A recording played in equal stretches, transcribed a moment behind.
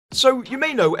So, you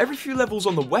may know, every few levels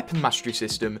on the weapon mastery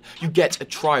system, you get a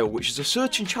trial, which is a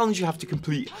search and challenge you have to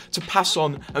complete to pass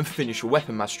on and finish your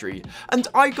weapon mastery. And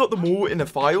I got them all in a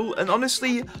file, and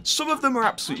honestly, some of them are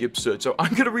absolutely absurd, so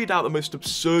I'm going to read out the most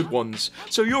absurd ones,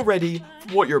 so you're ready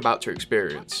for what you're about to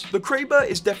experience. The Kraber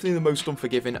is definitely the most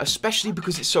unforgiving, especially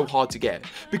because it's so hard to get,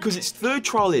 because its third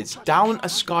trial is down a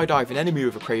skydiving enemy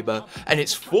with a Kraber, and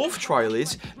its fourth trial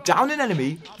is down an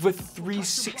enemy with a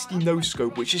 360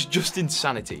 no-scope, which is just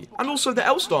insanity. And also the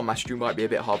L-Star mastery might be a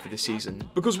bit hard for this season,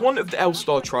 because one of the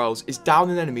L-Star trials is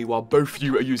down an enemy while both of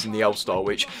you are using the L-Star,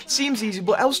 which seems easy,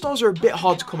 but L-Stars are a bit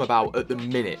hard to come about at the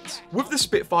minute. With the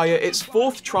Spitfire, its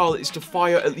fourth trial is to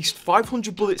fire at least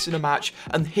 500 bullets in a match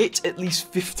and hit at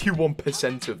least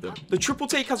 51% of them. The Triple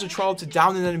Take has a trial to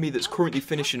down an enemy that's currently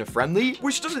finishing a friendly,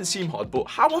 which doesn't seem hard, but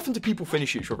how often do people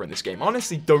finish each other in this game? I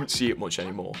honestly don't see it much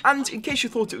anymore. And in case you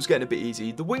thought it was getting a bit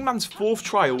easy, the Wingman's fourth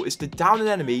trial is to down an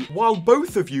enemy while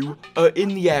both of you are in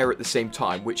the air at the same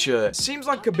time, which seems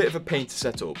like a bit of a pain to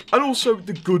set up. And also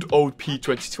the good old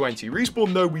P2020.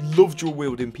 Respawn know we love dual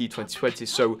wielding P2020s,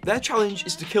 so their challenge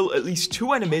is to kill at least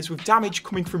 2 enemies with damage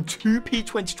coming from 2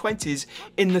 P2020s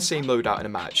in the same loadout in a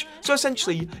match. So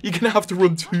essentially, you're gonna have to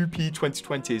run 2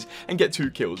 P2020s and get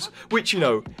 2 kills, which, you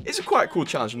know, is a quite cool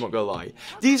challenge, I'm not gonna lie.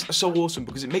 These are so awesome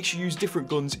because it makes you use different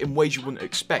guns in ways you wouldn't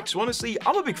expect. So honestly,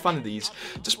 I'm a big fan of these,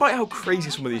 despite how crazy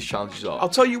some of these challenges are. I'll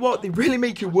tell you what, they really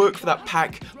make you work for that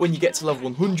pack when you get to level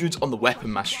 100 on the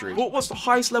weapon mastery. But what's the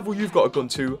highest level you've got a gun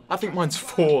to? I think mine's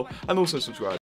 4, and also subscribe.